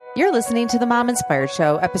You're listening to the Mom Inspired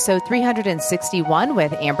Show, episode 361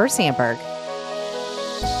 with Amber Sandberg.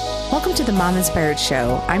 Welcome to the Mom Inspired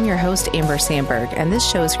Show. I'm your host, Amber Sandberg, and this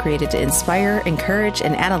show is created to inspire, encourage,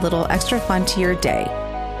 and add a little extra fun to your day.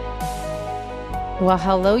 Well,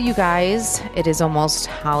 hello, you guys. It is almost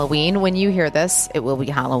Halloween. When you hear this, it will be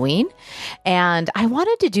Halloween. And I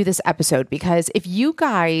wanted to do this episode because if you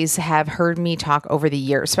guys have heard me talk over the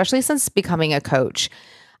years, especially since becoming a coach,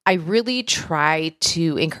 I really try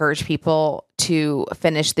to encourage people to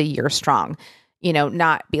finish the year strong,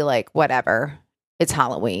 not be like, whatever, it's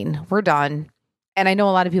Halloween, we're done. And I know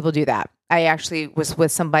a lot of people do that. I actually was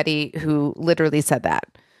with somebody who literally said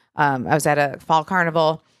that. I was at a fall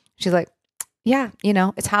carnival. She's like, yeah,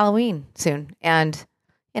 it's Halloween soon. And,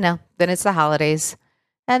 then it's the holidays.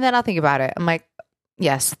 And then I'll think about it. I'm like,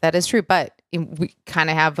 yes, that is true. But we kind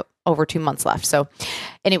of have over 2 months left. So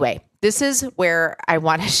anyway, this is where I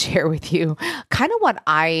want to share with you kind of what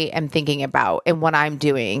I am thinking about and what I'm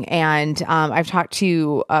doing. And I've talked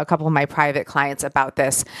to a couple of my private clients about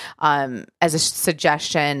this as a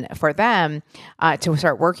suggestion for them to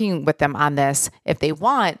start working with them on this if they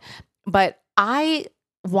want. But I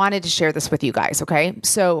wanted to share this with you guys. Okay.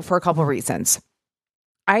 So for a couple of reasons,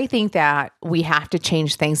 I think that we have to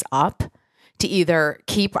change things up to either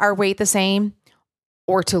keep our weight the same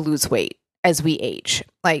or to lose weight as we age.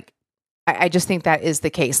 Like, I just think that is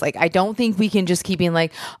the case. Like, I don't think we can just keep being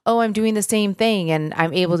like, oh, I'm doing the same thing and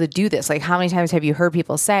I'm able to do this. Like, how many times have you heard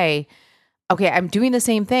people say, okay, I'm doing the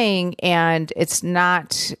same thing and it's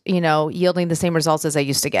not, yielding the same results as I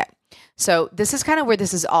used to get. So this is kind of where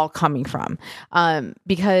this is all coming from.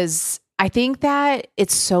 Because I think that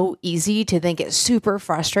it's so easy to then get super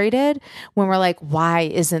frustrated when we're like, why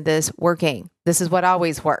isn't this working? This is what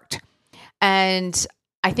always worked. And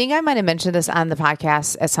I think I might have mentioned this on the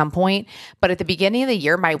podcast at some point, but at the beginning of the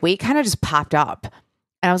year, my weight kind of just popped up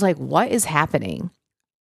and I was like, what is happening?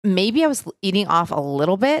 Maybe I was eating off a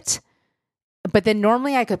little bit, but then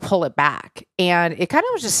normally I could pull it back and it kind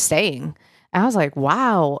of was just staying. And I was like,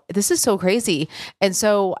 wow, this is so crazy. And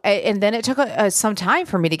so, and then it took some time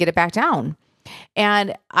for me to get it back down.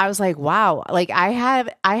 And I was like, wow, like I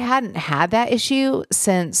hadn't had that issue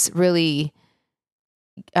since really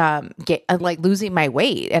losing my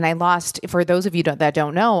weight. And I lost, for those of you that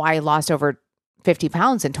don't know, I lost over 50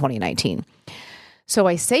 pounds in 2019. So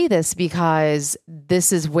I say this because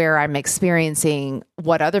this is where I'm experiencing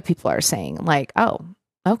what other people are saying. Like, oh,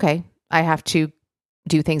 okay, I have to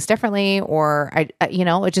do things differently, or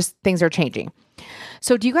it just, things are changing.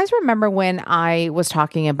 So do you guys remember when I was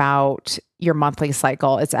talking about your monthly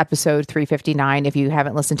cycle? It's episode 359. If you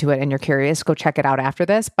haven't listened to it and you're curious, go check it out after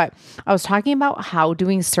this. But I was talking about how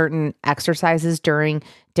doing certain exercises during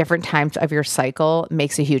different times of your cycle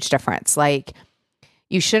makes a huge difference. Like,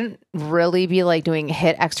 you shouldn't really be like doing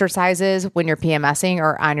HIIT exercises when you're PMSing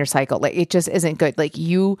or on your cycle. Like, it just isn't good. Like,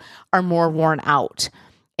 you are more worn out.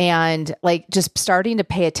 And like, just starting to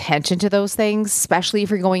pay attention to those things, especially if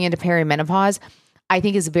you're going into perimenopause, I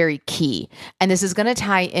think is very key. And this is going to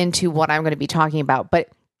tie into what I'm going to be talking about. But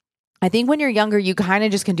I think when you're younger, you kind of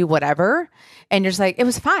just can do whatever. And you're just like, it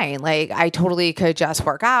was fine. Like, I totally could just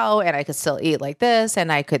work out and I could still eat like this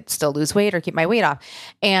and I could still lose weight or keep my weight off.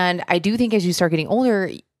 And I do think as you start getting older,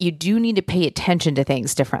 you do need to pay attention to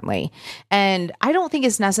things differently. And I don't think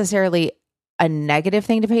it's necessarily a negative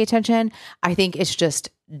thing to pay attention. I think it's just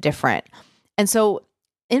different. And so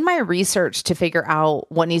in my research to figure out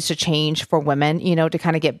what needs to change for women, to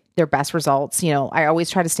kind of get their best results, I always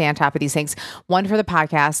try to stay on top of these things. One, for the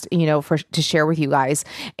podcast, to share with you guys,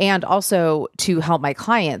 and also to help my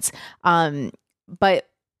clients. But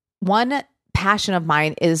one passion of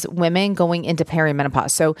mine is women going into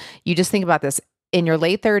perimenopause. So you just think about this in your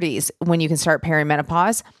late 30s when you can start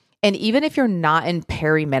perimenopause. And even if you're not in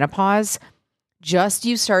perimenopause, just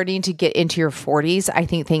you starting to get into your 40s, I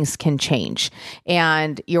think things can change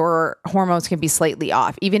and your hormones can be slightly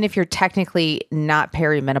off, even if you're technically not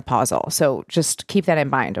perimenopausal. So just keep that in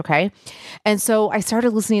mind. Okay. And so I started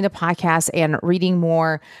listening to podcasts and reading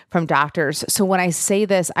more from doctors. So when I say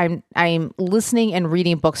this, I'm listening and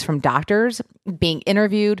reading books from doctors, being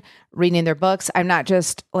interviewed, reading their books. I'm not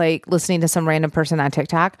just like listening to some random person on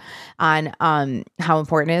TikTok on how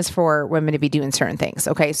important it is for women to be doing certain things.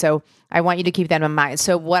 Okay. So I want you to keep that in mind.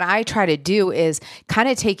 So what I try to do is kind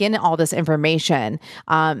of take in all this information,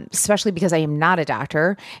 especially because I am not a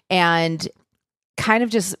doctor, and kind of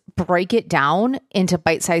just break it down into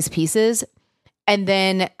bite-sized pieces and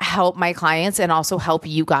then help my clients and also help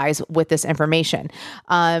you guys with this information.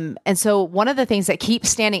 And so one of the things that keeps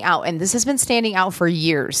standing out, and this has been standing out for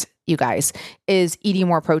years, you guys, is eating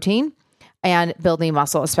more protein and building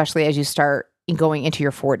muscle, especially as you start going into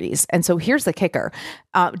your 40s. And so here's the kicker.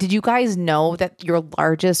 Did you guys know that your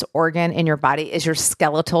largest organ in your body is your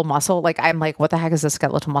skeletal muscle? Like, I'm like, what the heck is a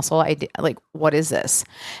skeletal muscle? Like, what is this?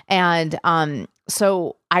 And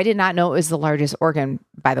so I did not know it was the largest organ,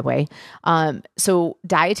 by the way. So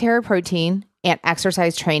dietary protein and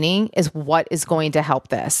exercise training is what is going to help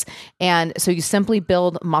this. And so you simply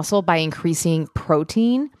build muscle by increasing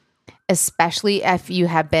protein, especially if you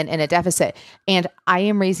have been in a deficit. And I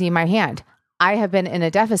am raising my hand. I have been in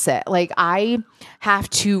a deficit. Like, I have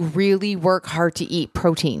to really work hard to eat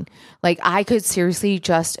protein. Like, I could seriously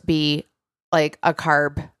just be like a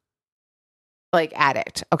carb like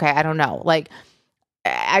addict. Okay. I don't know. Like,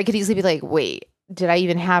 I could easily be like, wait, did I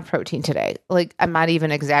even have protein today? Like, I'm not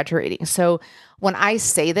even exaggerating. So when I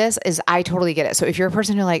say this is I totally get it. So if you're a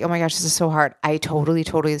person who's like, oh my gosh, this is so hard, I totally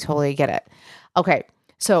get it. Okay.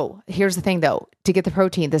 So here's the thing though, to get the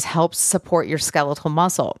protein, this helps support your skeletal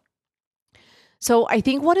muscle. So I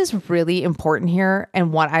think what is really important here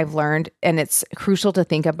and what I've learned, and it's crucial to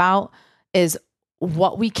think about, is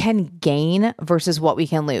what we can gain versus what we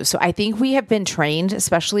can lose. So I think we have been trained,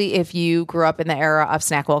 especially if you grew up in the era of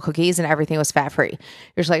Snackwell cookies and everything was fat-free.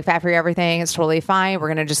 You're just like, fat-free everything, it's totally fine. We're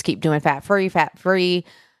going to just keep doing fat-free,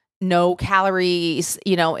 no calories,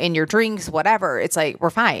 in your drinks, whatever. It's like,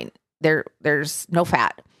 we're fine. There's no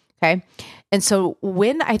fat. Okay. And so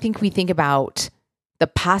when I think we think about the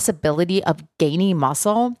possibility of gaining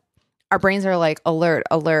muscle, our brains are like, alert,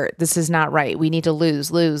 this is not right. We need to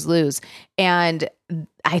lose. And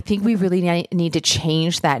I think we really need to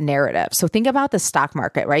change that narrative. So think about the stock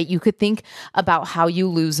market, right? You could think about how you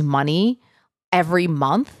lose money every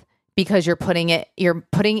month because you're putting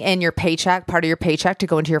in your paycheck, part of your paycheck, to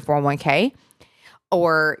go into your 401k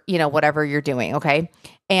or, whatever you're doing. Okay.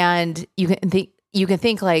 And you can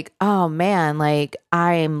think like, oh man, like,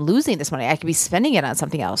 I'm losing this money. I could be spending it on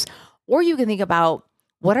something else. Or you can think about,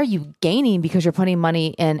 what are you gaining because you're putting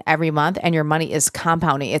money in every month and your money is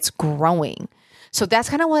compounding, it's growing. So that's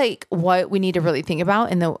kind of like what we need to really think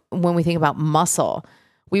about. And when we think about muscle,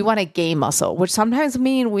 we want to gain muscle, which sometimes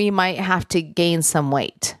mean we might have to gain some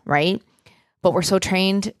weight, right? But we're so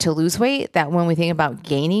trained to lose weight that when we think about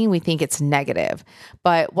gaining, we think it's negative.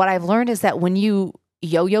 But what I've learned is that when you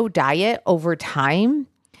yo-yo diet over time,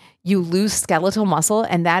 you lose skeletal muscle,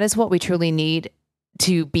 and that is what we truly need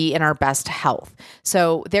to be in our best health.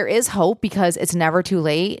 So there is hope because it's never too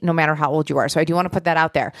late, no matter how old you are. So I do want to put that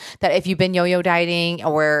out there, that if you've been yo-yo dieting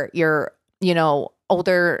or you're,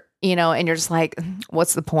 older, and you're just like,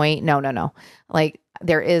 what's the point? No. Like,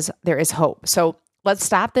 there is hope. So let's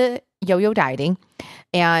stop the yo-yo dieting.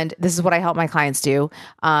 And this is what I help my clients do.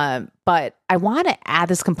 But I want to add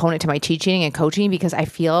this component to my teaching and coaching because I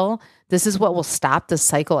feel this is what will stop the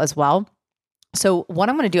cycle as well. So what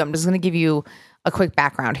I'm going to do, I'm just going to give you a quick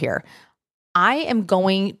background here. I am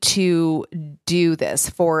going to do this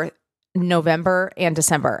for November and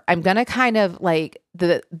December. I'm going to kind of like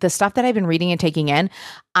the stuff that I've been reading and taking in,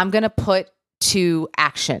 I'm going to put to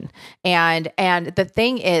action. And the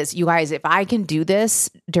thing is, you guys, if I can do this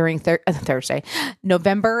during Thursday,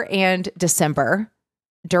 November and December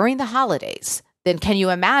during the holidays, then can you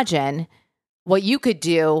imagine what you could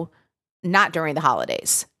do not during the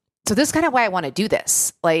holidays? So this is kind of why I want to do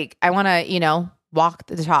this. Like, I want to, walk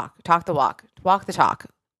the talk the walk the talk.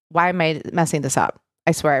 Why am I messing this up?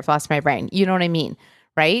 I swear I've lost my brain. You know what I mean?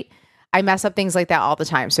 Right? I mess up things like that all the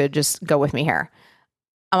time. So just go with me here.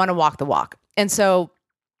 I want to walk the walk. And so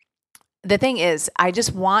the thing is, I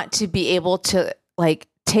just want to be able to like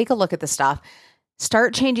take a look at the stuff,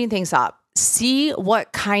 start changing things up, see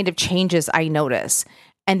what kind of changes I notice.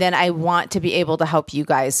 And then I want to be able to help you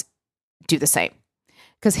guys do the same.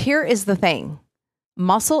 Because here is the thing.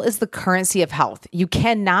 Muscle is the currency of health. You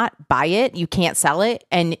cannot buy it, you can't sell it,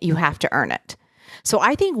 and you have to earn it. So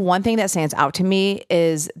I think one thing that stands out to me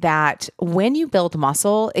is that when you build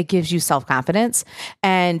muscle, it gives you self-confidence.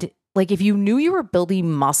 And like, if you knew you were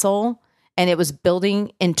building muscle and it was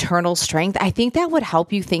building internal strength, I think that would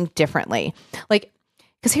help you think differently. Like,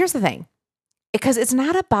 because here's the thing, because it's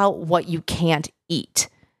not about what you can't eat.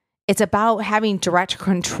 It's about having direct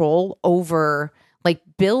control over like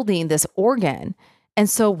building this organ. And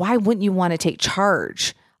so why wouldn't you want to take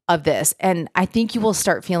charge of this? And I think you will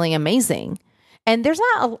start feeling amazing. And there's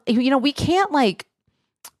not, we can't like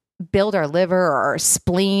build our liver or our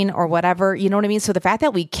spleen or whatever, you know what I mean? So the fact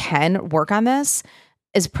that we can work on this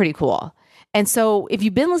is pretty cool. And so if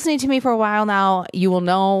you've been listening to me for a while now, you will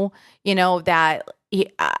know, that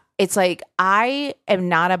it's like, I am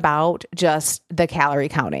not about just the calorie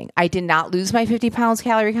counting. I did not lose my 50 pounds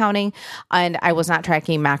calorie counting, and I was not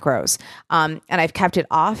tracking macros. And I've kept it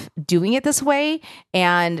off doing it this way.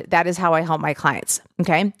 And that is how I help my clients.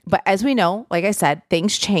 Okay. But as we know, like I said,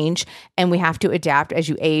 things change and we have to adapt as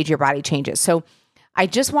you age, your body changes. So I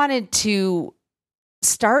just wanted to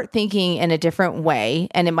start thinking in a different way,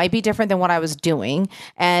 and it might be different than what I was doing.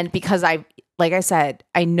 And because like I said,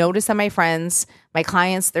 I noticed that my friends, my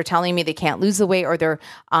clients, they're telling me they can't lose the weight, or they're,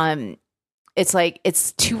 it's like,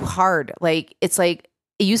 it's too hard. Like, it's like,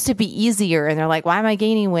 it used to be easier, and they're like, why am I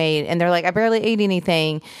gaining weight? And they're like, I barely ate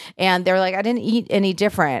anything. And they're like, I didn't eat any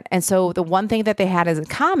different. And so the one thing that they had as in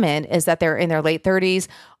common is that they're in their late 30s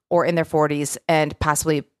or in their 40s and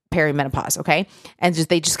possibly perimenopause. Okay. And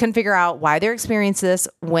they just couldn't figure out why they're experiencing this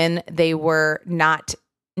when they were not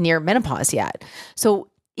near menopause yet.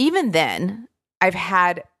 So even then, I've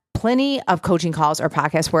had plenty of coaching calls or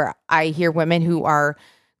podcasts where I hear women who are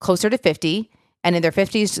closer to 50, and in their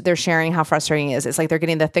 50s, they're sharing how frustrating it is. It's like they're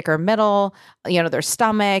getting the thicker middle, their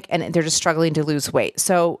stomach, and they're just struggling to lose weight.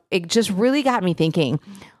 So it just really got me thinking,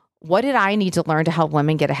 what did I need to learn to help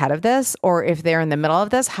women get ahead of this? Or if they're in the middle of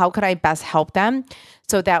this, how could I best help them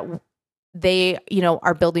so that they,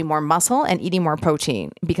 are building more muscle and eating more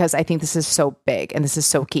protein? Because I think this is so big and this is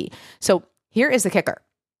so key. So here is the kicker.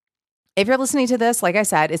 If you're listening to this, like I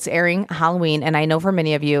said, it's airing Halloween. And I know for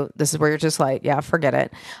many of you, this is where you're just like, yeah, forget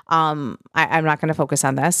it. I'm not going to focus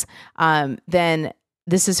on this. Then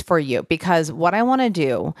this is for you, because what I want to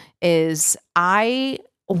do is I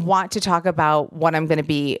want to talk about what I'm going to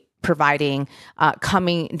be providing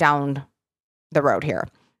coming down the road here.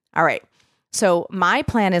 All right. So my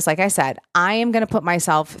plan is, like I said, I am going to put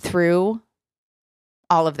myself through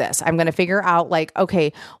all of this. I'm going to figure out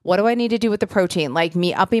okay, what do I need to do with the protein? Like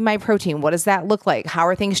me upping my protein. What does that look like? How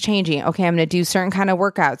are things changing? Okay. I'm going to do certain kind of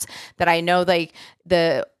workouts that I know, like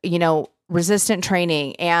the, resistant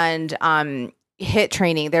training and HIIT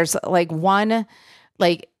training. There's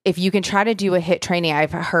if you can try to do a HIIT training,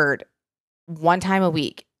 I've heard 1 time a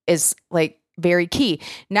week is very key.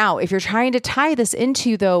 Now, if you're trying to tie this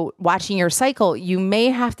into watching your cycle, you may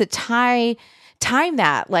have to time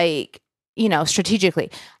that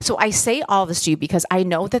strategically. So I say all this to you because I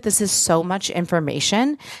know that this is so much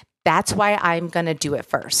information. That's why I'm going to do it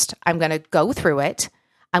first. I'm going to go through it.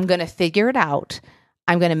 I'm going to figure it out.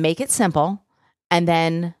 I'm going to make it simple. And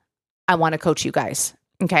then I want to coach you guys.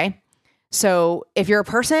 Okay. So if you're a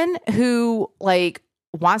person who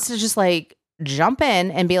wants to just jump in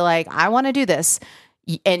and be like, I want to do this,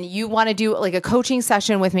 and you want to do a coaching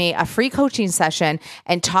session with me, a free coaching session,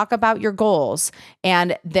 and talk about your goals,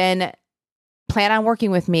 and then plan on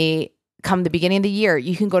working with me come the beginning of the year,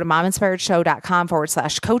 you can go to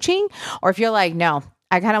mominspiredshow.com/coaching. Or if you're like, no,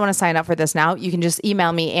 I kind of want to sign up for this now, you can just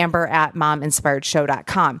email me,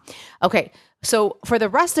 amber@mominspiredshow.com. Okay. So for the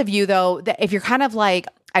rest of you though, if you're kind of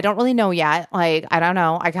I don't really know yet, I don't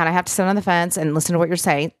know, I kind of have to sit on the fence and listen to what you're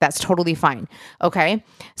saying, that's totally fine. Okay.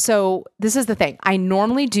 So this is the thing. I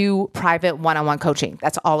normally do private one-on-one coaching.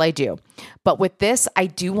 That's all I do. But with this, I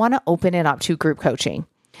do want to open it up to group coaching.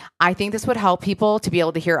 I think this would help people to be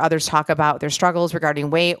able to hear others talk about their struggles regarding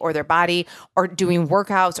weight or their body or doing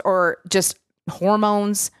workouts or just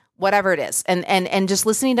hormones, whatever it is. And just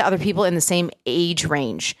listening to other people in the same age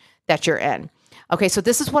range that you're in. Okay. So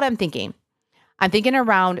this is what I'm thinking. I'm thinking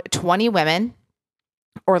around 20 women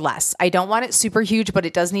or less. I don't want it super huge, but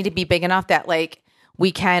it does need to be big enough that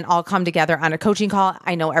we can all come together on a coaching call.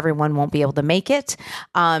 I know everyone won't be able to make it.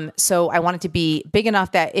 So I want it to be big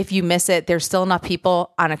enough that if you miss it, there's still enough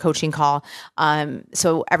people on a coaching call.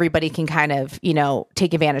 So everybody can kind of,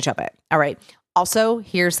 take advantage of it. All right. Also,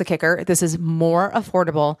 here's the kicker. This is more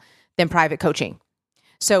affordable than private coaching.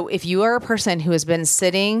 So if you are a person who has been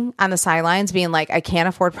sitting on the sidelines being like, I can't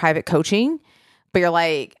afford private coaching, but you're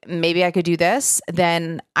like, maybe I could do this,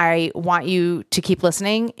 then I want you to keep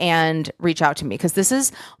listening and reach out to me, because this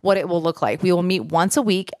is what it will look like. We will meet once a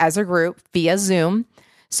week as a group via Zoom.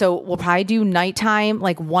 So we'll probably do nighttime,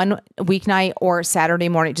 one weeknight or Saturday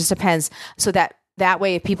morning, it just depends. So that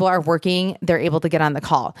way, if people are working, they're able to get on the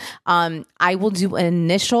call. I will do an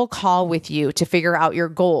initial call with you to figure out your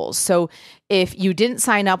goals. So if you didn't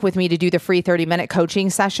sign up with me to do the free 30-minute coaching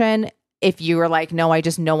session, if you were like, no, I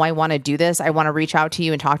just know I want to do this, I want to reach out to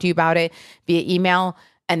you and talk to you about it via email,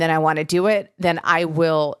 and then I want to do it, then I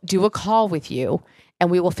will do a call with you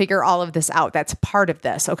and we will figure all of this out. That's part of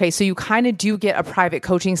this. Okay. So you kind of do get a private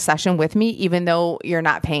coaching session with me, even though you're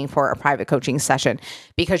not paying for a private coaching session,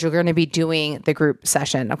 because you're going to be doing the group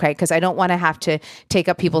session. Okay. Because I don't want to have to take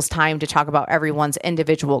up people's time to talk about everyone's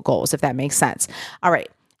individual goals, if that makes sense. All right.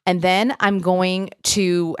 And then I'm going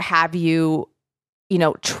to have you,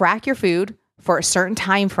 track your food for a certain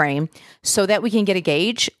time frame so that we can get a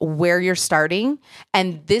gauge where you're starting.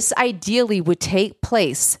 And this ideally would take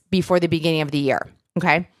place before the beginning of the year.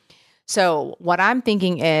 Okay. So what I'm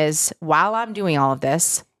thinking is, while I'm doing all of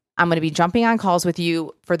this, I'm going to be jumping on calls with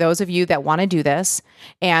you for those of you that want to do this.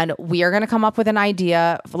 And we are going to come up with an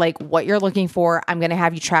idea of like what you're looking for. I'm going to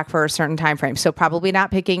have you track for a certain time frame. So probably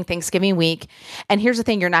not picking Thanksgiving week. And here's the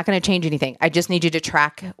thing, you're not going to change anything. I just need you to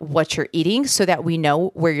track what you're eating so that we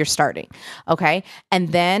know where you're starting. Okay. And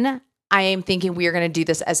then I am thinking we are going to do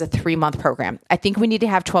this as a 3-month program. I think we need to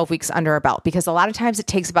have 12 weeks under our belt because a lot of times it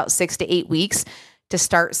takes about 6 to 8 weeks to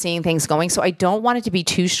start seeing things going. So I don't want it to be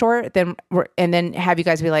too short and then have you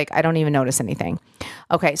guys be like, I don't even notice anything.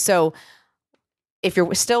 Okay. So if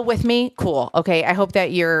you're still with me, cool. Okay. I hope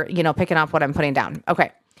that you're, picking up what I'm putting down.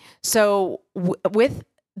 Okay. So with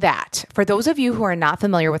that, for those of you who are not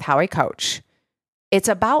familiar with how I coach, it's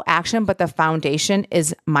about action, but the foundation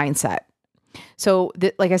is mindset. So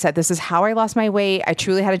like I said, this is how I lost my weight. I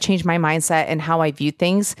truly had to change my mindset and how I view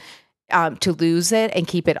things to lose it and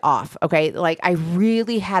keep it off. Okay. Like I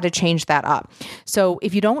really had to change that up. So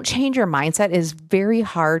if you don't change your mindset, it is very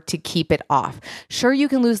hard to keep it off. Sure, you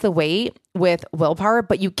can lose the weight with willpower,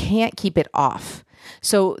 but you can't keep it off.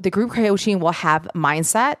 So the group coaching will have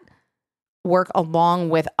mindset work along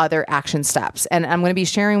with other action steps. And I'm going to be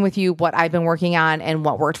sharing with you what I've been working on and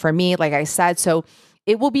what worked for me, like I said. So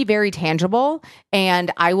it will be very tangible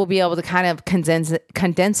and I will be able to kind of condense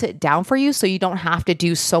it down for you so you don't have to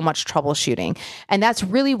do so much troubleshooting. And that's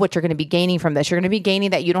really what you're going to be gaining from this. You're going to be gaining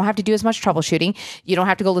that you don't have to do as much troubleshooting. You don't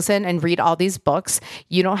have to go listen and read all these books.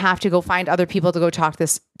 You don't have to go find other people to go talk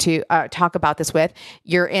about this with.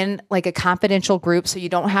 You're in like a confidential group, so you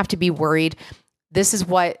don't have to be worried. This is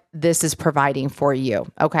what this is providing for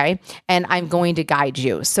you. Okay. And I'm going to guide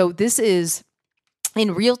you. So this is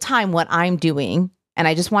in real time what I'm doing. And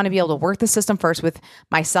I just want to be able to work the system first with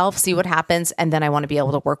myself, see what happens. And then I want to be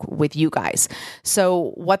able to work with you guys.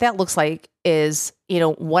 So what that looks like is,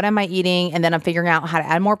 what am I eating? And then I'm figuring out how to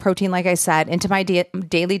add more protein, like I said, into my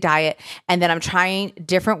daily diet. And then I'm trying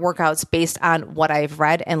different workouts based on what I've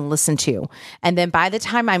read and listened to. And then by the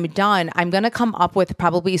time I'm done, I'm going to come up with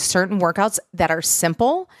probably certain workouts that are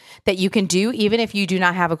simple that you can do, even if you do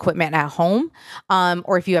not have equipment at home,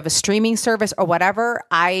 or if you have a streaming service or whatever.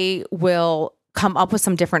 I will come up with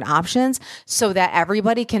some different options so that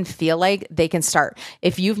everybody can feel like they can start.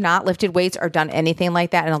 If you've not lifted weights or done anything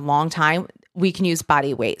like that in a long time, we can use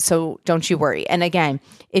body weight. So don't you worry. And again,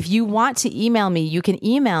 if you want to email me, you can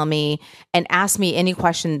email me and ask me any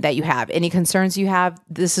question that you have, any concerns you have.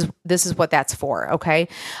 This is what that's for. Okay.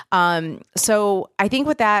 So I think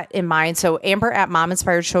with that in mind, so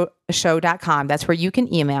Amber@mominspiredshow.com, that's where you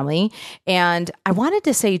can email me. And I wanted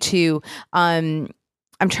to say too, I'm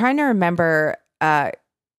trying to remember.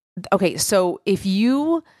 Okay, so if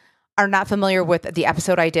you are not familiar with the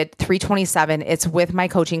episode I did, 327, it's with my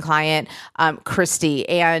coaching client, Christy,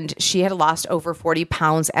 and she had lost over 40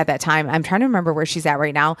 pounds at that time. I'm trying to remember where she's at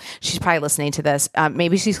right now. She's probably listening to this.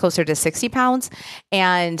 Maybe she's closer to 60 pounds.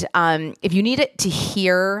 And if you need to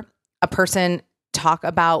hear a person talk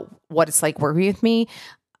about what it's like working with me,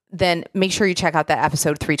 then make sure you check out that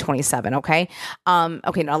episode 327. Okay.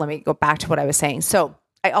 Okay. Now let me go back to what I was saying. So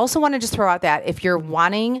I also want to just throw out that if you're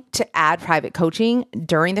wanting to add private coaching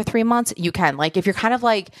during the 3 months, you can. Like, if you're kind of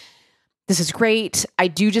like, this is great, I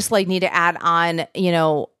do just like need to add on,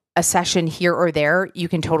 a session here or there, you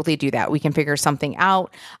can totally do that. We can figure something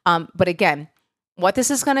out. But again, what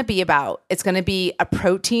this is going to be about, it's going to be a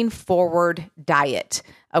protein forward diet.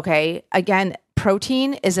 Okay. Again,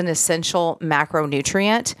 protein is an essential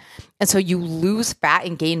macronutrient. And so you lose fat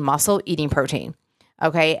and gain muscle eating protein.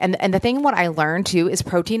 Okay. And the thing, what I learned too, is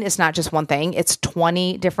protein is not just one thing. It's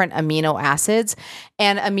 20 different amino acids,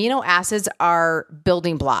 and amino acids are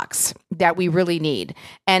building blocks that we really need.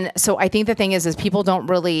 And so I think the thing is people don't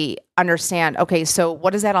really understand, okay, so what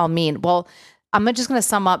does that all mean? Well, I'm just going to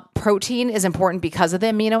sum up. Protein is important because of the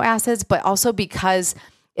amino acids, but also because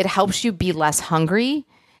it helps you be less hungry.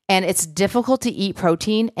 And it's difficult to eat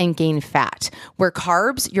protein and gain fat. Where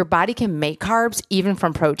carbs, your body can make carbs even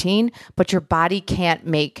from protein, but your body can't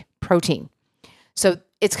make protein. So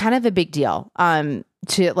it's kind of a big deal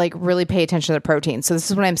to like really pay attention to the protein. So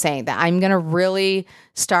this is what I'm saying, that I'm going to really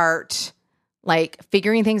start like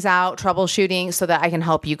figuring things out, troubleshooting, so that I can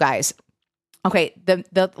help you guys. Okay.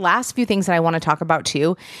 The last few things that I want to talk about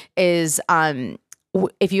too is,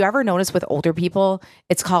 if you ever notice with older people,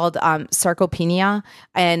 it's called sarcopenia,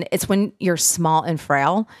 and it's when you're small and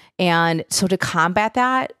frail. And so to combat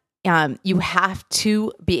that, you have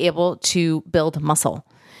to be able to build muscle.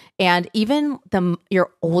 And even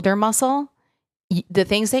your older muscle, the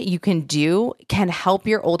things that you can do can help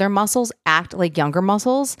your older muscles act like younger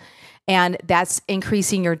muscles. And that's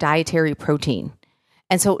increasing your dietary protein.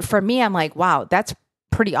 And so for me, I'm like, wow, that's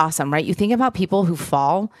pretty awesome, right? You think about people who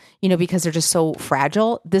fall, because they're just so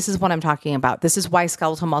fragile. This is what I'm talking about. This is why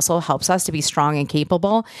skeletal muscle helps us to be strong and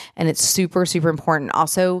capable. And it's super, super important.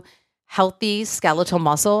 Also, healthy skeletal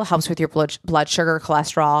muscle helps with your blood sugar,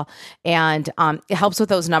 cholesterol, and it helps with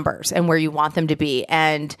those numbers and where you want them to be.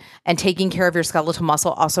 And taking care of your skeletal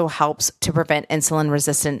muscle also helps to prevent insulin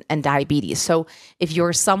resistance and diabetes. So if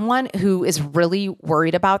you're someone who is really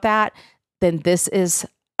worried about that, then this is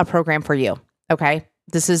a program for you. Okay.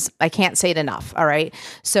 I can't say it enough. All right.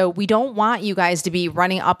 So we don't want you guys to be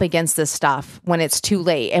running up against this stuff when it's too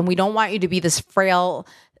late. And we don't want you to be this frail,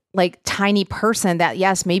 like tiny person that,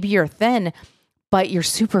 yes, maybe you're thin, but you're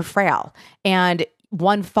super frail, and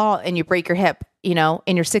one fall and you break your hip, in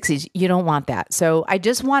your 60s. You don't want that. So I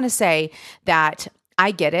just want to say that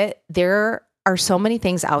I get it. There are so many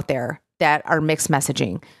things out there that are mixed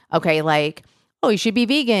messaging. Okay. Like, oh, you should be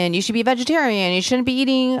vegan, you should be vegetarian, you shouldn't be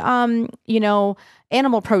eating,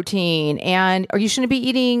 animal protein, or you shouldn't be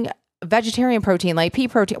eating vegetarian protein, like pea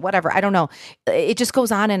protein, whatever. I don't know. It just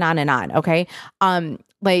goes on and on and on. Okay.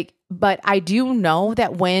 But I do know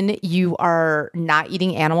that when you are not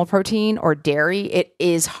eating animal protein or dairy, it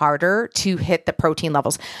is harder to hit the protein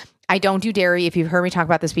levels. I don't do dairy. If you've heard me talk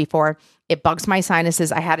about this before, it bugs my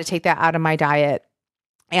sinuses. I had to take that out of my diet.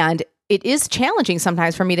 And it is challenging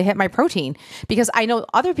sometimes for me to hit my protein, because I know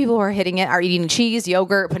other people who are hitting it are eating cheese,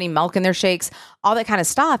 yogurt, putting milk in their shakes, all that kind of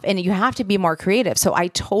stuff. And you have to be more creative. So I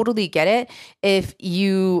totally get it if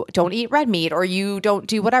you don't eat red meat or you don't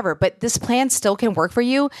do whatever, but this plan still can work for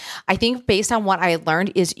you. I think based on what I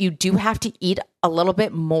learned is you do have to eat a little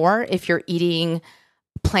bit more if you're eating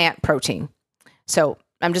plant protein. So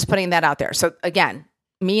I'm just putting that out there. So again,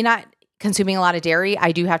 me not consuming a lot of dairy,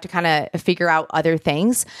 I do have to kind of figure out other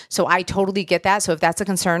things. So I totally get that. So if that's a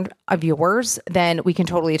concern of yours, then we can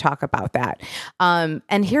totally talk about that.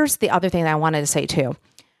 And here's the other thing that I wanted to say too.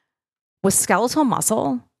 With skeletal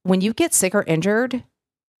muscle, when you get sick or injured,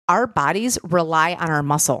 our bodies rely on our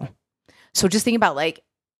muscle. So just think about, like,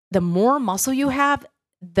 the more muscle you have,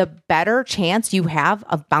 the better chance you have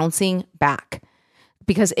of bouncing back.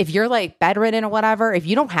 Because if you're like bedridden or whatever, if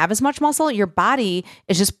you don't have as much muscle, your body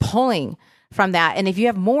is just pulling from that. And if you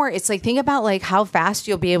have more, it's like, think about like how fast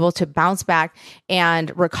you'll be able to bounce back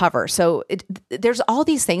and recover. So there's all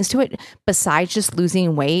these things to it besides just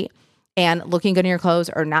losing weight and looking good in your clothes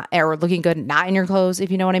or not, or looking good not in your clothes,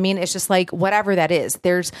 if you know what I mean. It's just like whatever that is.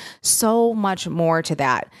 There's so much more to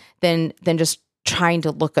that than just trying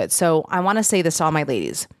to look good. So I want to say this to all my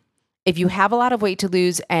ladies. If you have a lot of weight to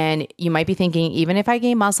lose and you might be thinking, even if I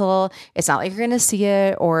gain muscle, it's not like you're going to see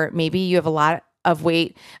it, or maybe you have a lot of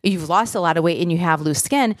weight, you've lost a lot of weight and you have loose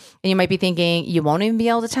skin, and you might be thinking, you won't even be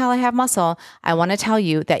able to tell I have muscle. I want to tell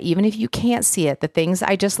you that even if you can't see it, the things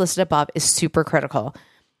I just listed above is super critical.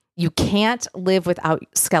 You can't live without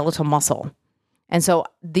skeletal muscle. And so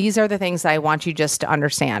these are the things that I want you just to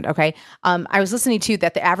understand. Okay. I was listening to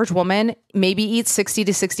that the average woman maybe eats 60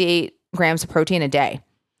 to 68 grams of protein a day.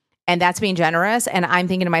 And that's being generous. And I'm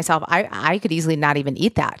thinking to myself, I could easily not even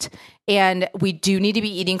eat that. And we do need to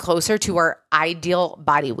be eating closer to our ideal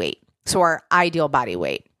body weight. So our ideal body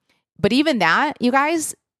weight. But even that, you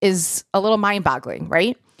guys, is a little mind-boggling,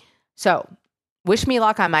 right? So wish me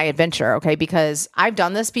luck on my adventure, okay? Because I've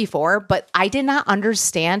done this before, but I did not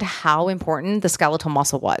understand how important the skeletal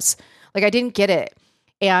muscle was. Like, I didn't get it.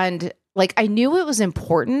 And like, I knew it was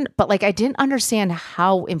important, but like, I didn't understand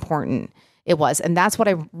how important it was. And that's what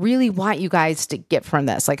I really want you guys to get from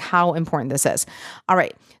this, like how important this is. All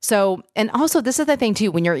right. So, and also this is the thing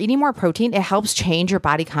too, when you're eating more protein, it helps change your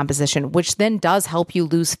body composition, which then does help you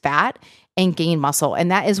lose fat and gain muscle. And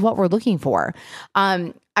that is what we're looking for.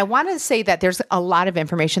 I want to say that there's a lot of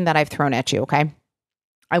information that I've thrown at you. Okay.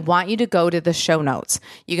 I want you to go to the show notes.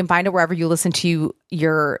 You can find it wherever you listen to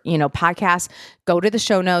your, podcast. Go to the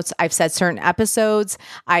show notes. I've said certain episodes.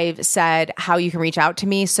 I've said how you can reach out to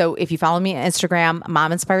me. So if you follow me on Instagram,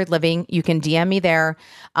 Mom Inspired Living, you can DM me there.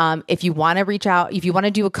 If you want to reach out, if you want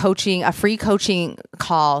to do a free coaching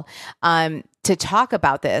call, to talk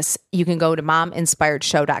about this, you can go to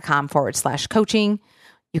mominspiredshow.com/coaching.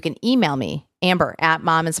 You can email me,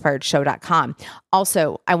 Amber@mominspiredshow.com.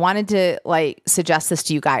 Also, I wanted to suggest this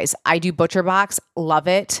to you guys. I do ButcherBox. Love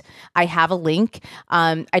it. I have a link.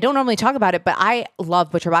 I don't normally talk about it, but I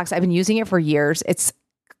love ButcherBox. I've been using it for years. It's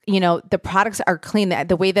the products are clean.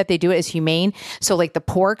 The way that they do it is humane. So like the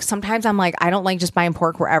pork, sometimes I'm like, I don't like just buying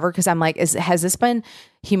pork wherever, because I'm like, has this been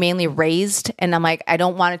humanely raised? And I'm like, I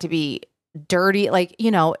don't want it to be dirty.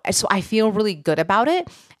 So I feel really good about it.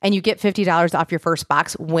 And you get $50 off your first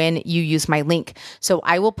box when you use my link. So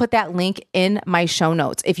I will put that link in my show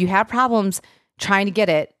notes. If you have problems trying to get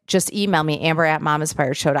it, just email me,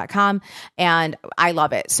 amber@mominspiredshow.com. And I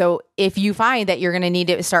love it. So if you find that you're going to need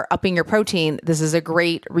to start upping your protein, this is a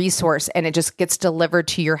great resource, and it just gets delivered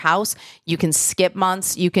to your house. You can skip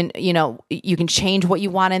months. You can change what you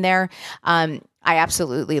want in there. I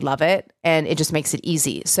absolutely love it, and it just makes it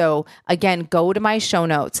easy. So again, go to my show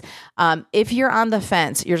notes. If you're on the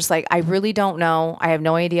fence, you're just like, I really don't know. I have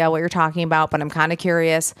no idea what you're talking about, but I'm kind of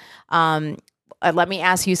curious. Let me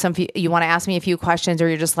ask you you want to ask me a few questions, or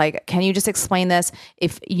you're just like, can you just explain this?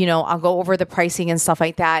 If, I'll go over the pricing and stuff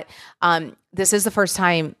like that. This is the first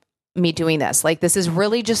time me doing this. Like, this is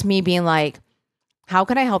really just me being like, how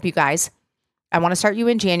can I help you guys? I want to start you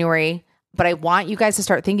in January, but I want you guys to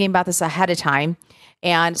start thinking about this ahead of time.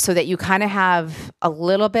 And so that you kind of have a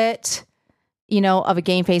little bit, of a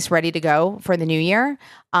game face ready to go for the new year.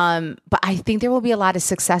 But I think there will be a lot of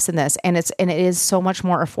success in this, and it is so much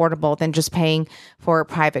more affordable than just paying for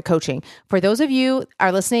private coaching. For those of you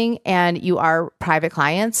are listening and you are private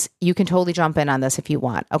clients, you can totally jump in on this if you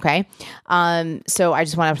want. Okay. So I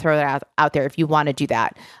just want to throw that out there. If you want to do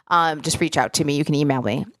that, just reach out to me. You can email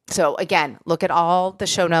me. So again, look at all the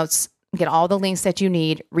show notes, get all the links that you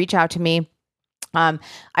need, reach out to me.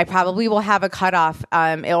 I probably will have a cutoff.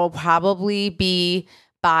 It will probably be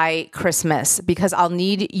by Christmas, because I'll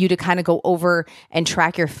need you to kind of go over and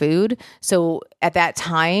track your food. So at that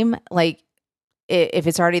time, like if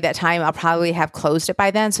it's already that time, I'll probably have closed it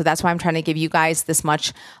by then. So that's why I'm trying to give you guys this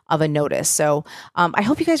much of a notice. So I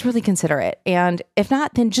hope you guys really consider it. And if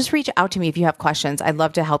not, then just reach out to me if you have questions. I'd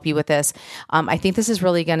love to help you with this. I think this is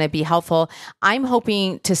really going to be helpful. I'm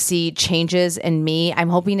hoping to see changes in me. I'm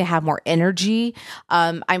hoping to have more energy.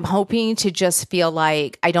 I'm hoping to just feel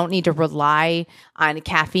like I don't need to rely on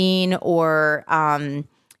caffeine or carbs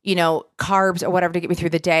or whatever to get me through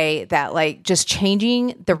the day. That like just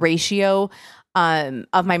changing the ratio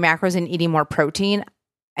of my macros and eating more protein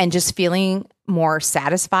and just feeling more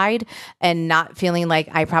satisfied and not feeling like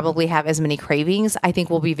I probably have as many cravings, I think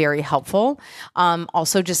will be very helpful.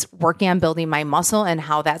 Also just working on building my muscle and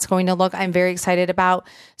how that's going to look, I'm very excited about.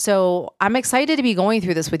 So I'm excited to be going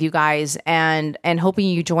through this with you guys and hoping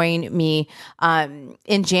you join me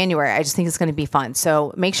in January. I just think it's going to be fun.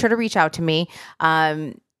 So make sure to reach out to me.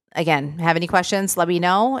 Again, have any questions, let me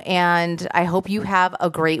know. And I hope you have a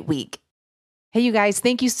great week. Hey, you guys,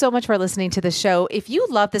 thank you so much for listening to the show. If you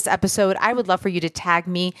love this episode, I would love for you to tag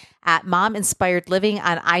me at Mom Inspired Living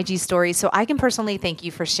on IG Stories so I can personally thank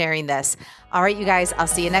you for sharing this. All right, you guys, I'll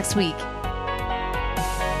see you next week.